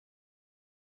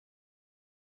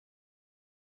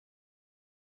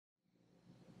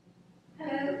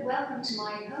welcome to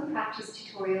my home practice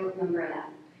tutorial number 11.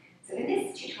 So in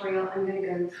this tutorial I'm going to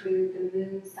go through the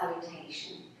Moon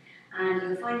Salutation, and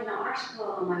you'll find an article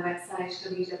on my website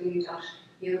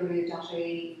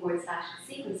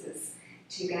www.yogaru.ie/sequences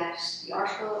to get the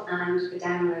article and the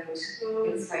download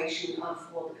illustration of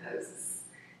all the poses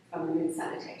from the Moon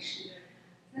Salutation.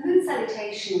 The Moon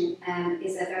Salutation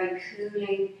is a very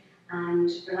cooling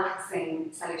and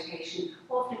relaxing salutation,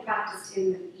 often practiced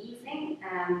in the evening,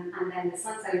 and then the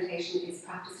sun salutation is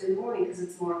practiced in the morning because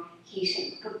it's more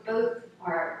heating. But both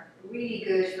are really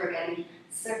good for getting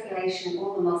circulation,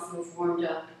 all the muscles warmed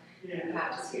up in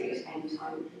practice period at any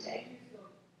time of the day.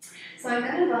 So I'm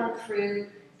going to run through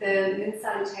the Moon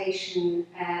Salutation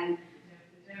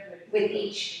with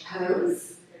each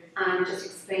pose and just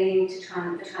explaining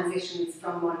the transitions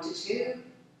from 1 to 2.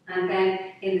 And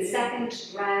then in the second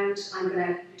round, I'm going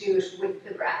to do it with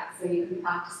the breath, so you can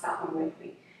practice that one with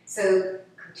me. So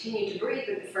continue to breathe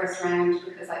with the first round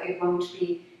because it won't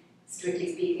be,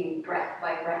 strictly speaking, breath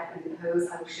by breath in the pose.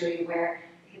 I will show you where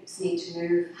the hips need to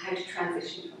move, how to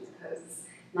transition from the poses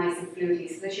nice and fluidly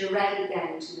so that you're ready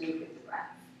then to move with the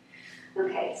breath.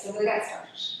 Okay, so we'll get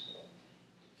started.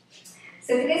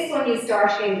 So for this one, you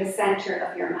start in the center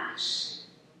of your mat,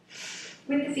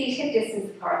 with the feet hip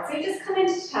distance apart. So you just come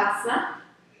into Tadasana,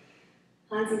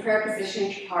 hands in prayer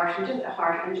position to the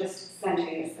heart, and just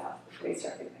centering yourself before you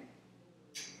start moving.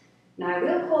 Now I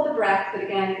will call the breath, but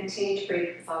again, continue to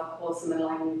breathe because I'll call some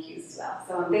alignment cues as well.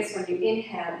 So on this one, you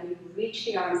inhale and you reach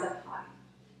the arms up high.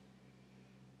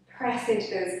 Press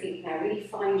into those feet now, really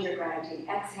find your grounding.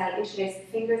 Exhale, interlace the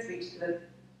fingers, reach the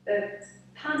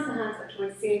palms of the hands up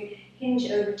towards the ceiling. Hinge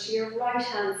over to your right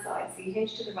hand side, so you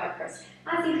hinge to the right first.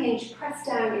 As you hinge, press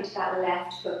down into that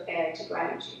left foot there to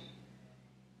ground you.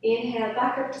 Inhale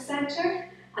back up to center,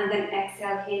 and then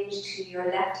exhale, hinge to your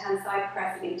left hand side,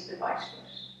 pressing into the right foot.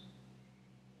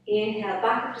 Inhale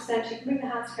back up to center, you can bring the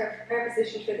hands to prayer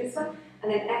position for this one,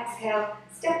 and then exhale,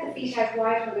 step the feet out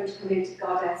wide. We're going to come into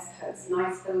Goddess pose,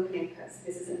 nice opening pose.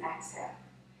 This is an exhale.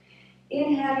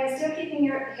 Inhale, you're still keeping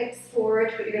your hips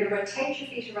forward, but you're going to rotate your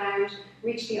feet around,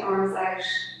 reach the arms out,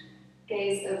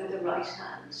 gaze over the right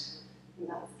hand. And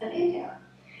that's an inhale.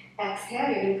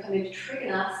 Exhale, you're going to come into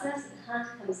Trikonasana, so the hand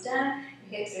comes down,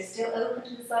 the hips are still open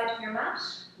to the side of your mat,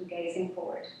 and gazing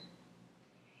forward.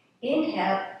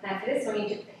 Inhale, now for this one you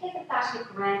need to pivot that hip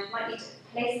around, you might need to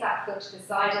place that foot to the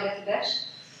side a little bit,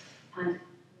 and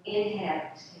inhale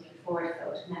to take your forward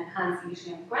fold. Now hands are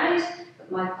usually on the ground, but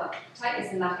my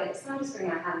tightness in that hip, so I'm just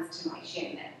bringing my hands to my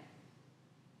shin now.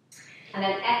 And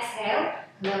then exhale,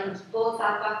 come up into full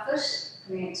flat back foot,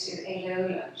 coming into a low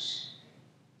lunge.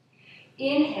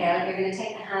 Inhale, you're going to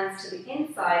take the hands to the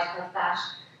inside of that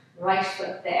right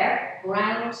foot there,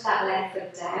 ground that left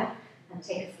foot down, and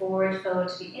take a forward fold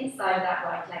to the inside of that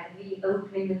right leg, really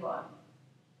opening the bum.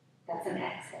 That's an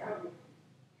exhale.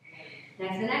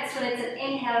 Now for the next one, it's an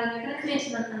inhale, and you're going to come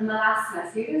into a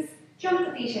Malasana. So you can just jump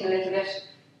the feet in a little bit,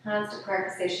 hands to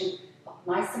prayer position, up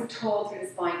nice and tall through the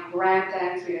spine, ground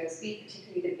down through those feet,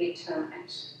 particularly the big toe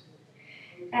out.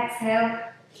 Exhale,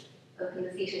 open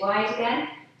the feet wide again,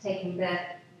 taking the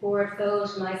forward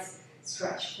fold, nice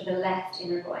stretch for the left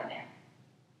inner groin there.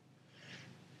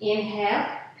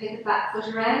 Inhale, pivot back foot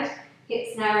around,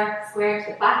 hips now square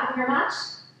to the back of your mat.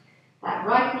 That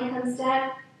right knee comes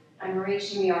down, and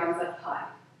reaching the arms up high.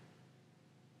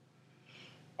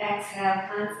 Exhale,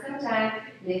 hands come down,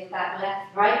 lift that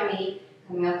right knee,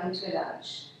 coming up into a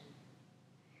lunge.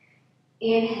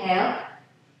 Inhale,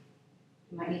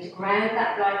 you might need to ground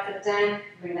that right foot down,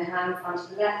 bring the hands onto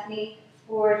the left knee,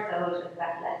 forward fold of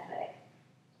that left leg.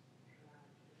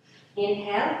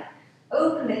 Inhale,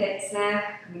 open the hips now,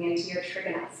 coming into your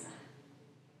Trikonasana.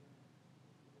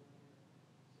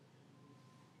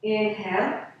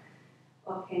 Inhale,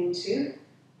 up into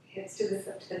hips to the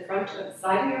front of the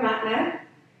side of your mat now.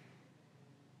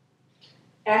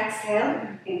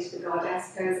 Exhale into the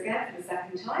Goddess pose again for the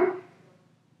second time.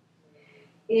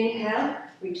 Inhale,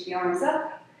 reach the arms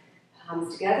up,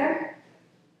 palms together.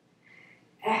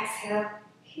 Exhale,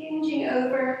 hinging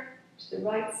over to the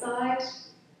right side.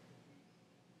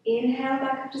 Inhale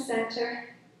back up to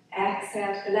center.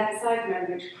 Exhale to the left side.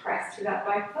 Remember to press through that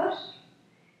right foot.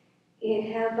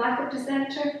 Inhale back up to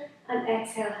center. And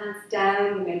exhale, hands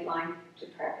down the midline to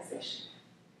prayer position.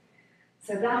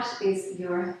 So that is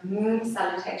your Moon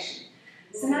Salutation.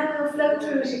 So now we'll flow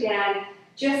through it again,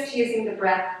 just using the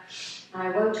breath.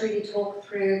 I won't really talk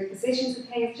through the positions of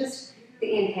things, just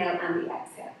the inhale and the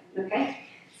exhale. Okay?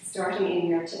 So starting in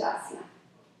your Tadasana.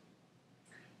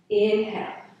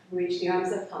 Inhale, reach the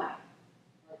arms up high.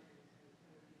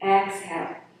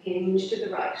 Exhale, hinge to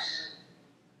the right.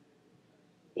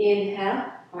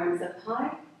 Inhale, arms up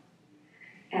high.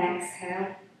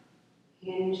 Exhale,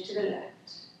 hinge to the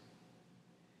left.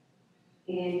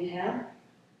 Inhale,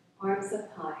 arms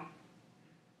up high.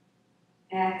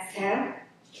 Exhale,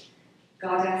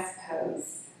 goddess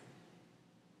pose.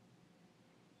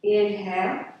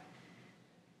 Inhale,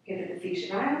 pivot the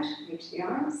feet around, reach the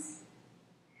arms.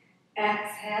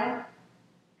 Exhale,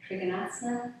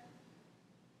 Trikonasana.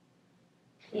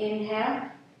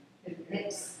 Inhale, pivot the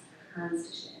hips, hands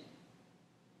to chin.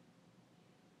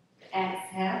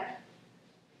 Exhale,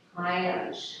 high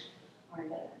lunge or low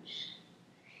lunge.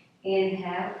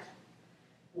 Inhale,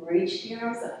 reach the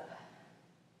arms up.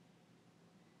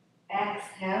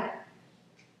 Exhale,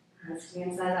 hands to the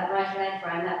inside that right leg,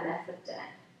 round that left foot down.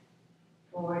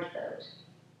 Forward fold.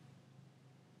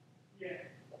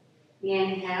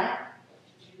 Inhale,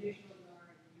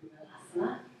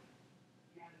 asana.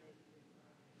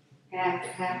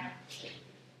 Exhale,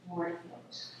 forward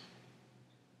fold.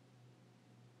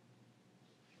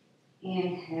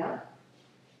 Inhale,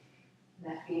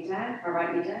 left knee down, or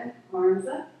right knee down, arms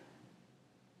up.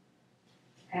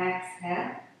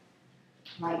 Exhale,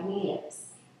 right knee lifts.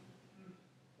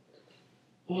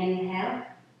 Inhale,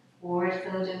 forward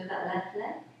fold over that left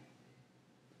leg.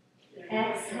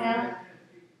 Exhale,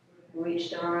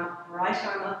 reach the right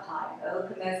arm up high,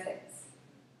 open those hips.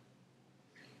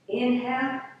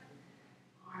 Inhale,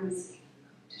 arms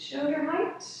to shoulder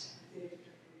height.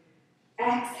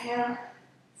 Exhale,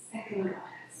 second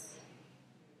goddess.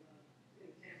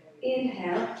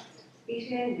 Inhale,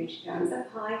 feet in, reach the arms up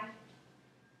high.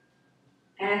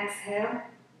 Exhale,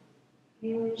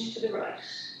 hinge to the right.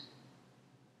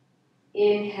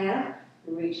 Inhale,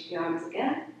 reach the arms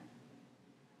again.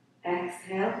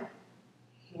 Exhale,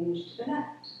 hinge to the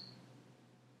left.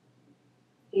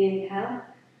 Inhale,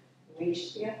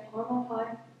 reach the palm up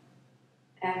high.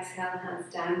 Exhale,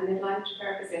 hands down, midline to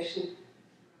prayer position,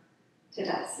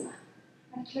 Tadasana.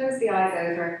 And close the eyes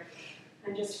over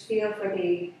and just feel for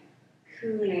the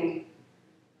cooling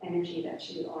energy that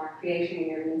you are creating in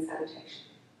your Moon Salutation.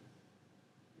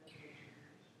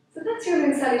 So that's your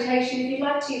Moon Salutation. If you'd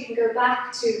like to, you can go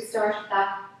back to the start of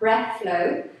that breath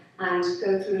flow and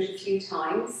go through it a few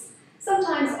times.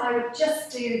 Sometimes I would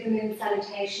just do the Moon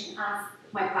Salutation as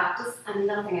my practice and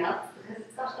nothing else, because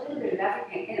it's got a little bit of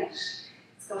everything in it.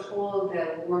 It's got all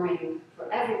the warming for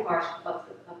every part of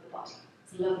the body.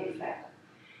 It's a lovely flow.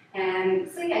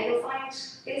 So yeah, you'll find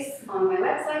this on my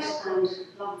website and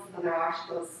lots of other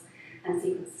articles and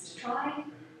sequences to try.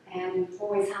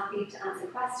 Always happy to answer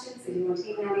questions. If you want to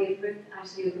email me at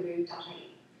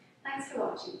ruth@yogaru.ie. Thanks for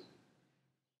watching.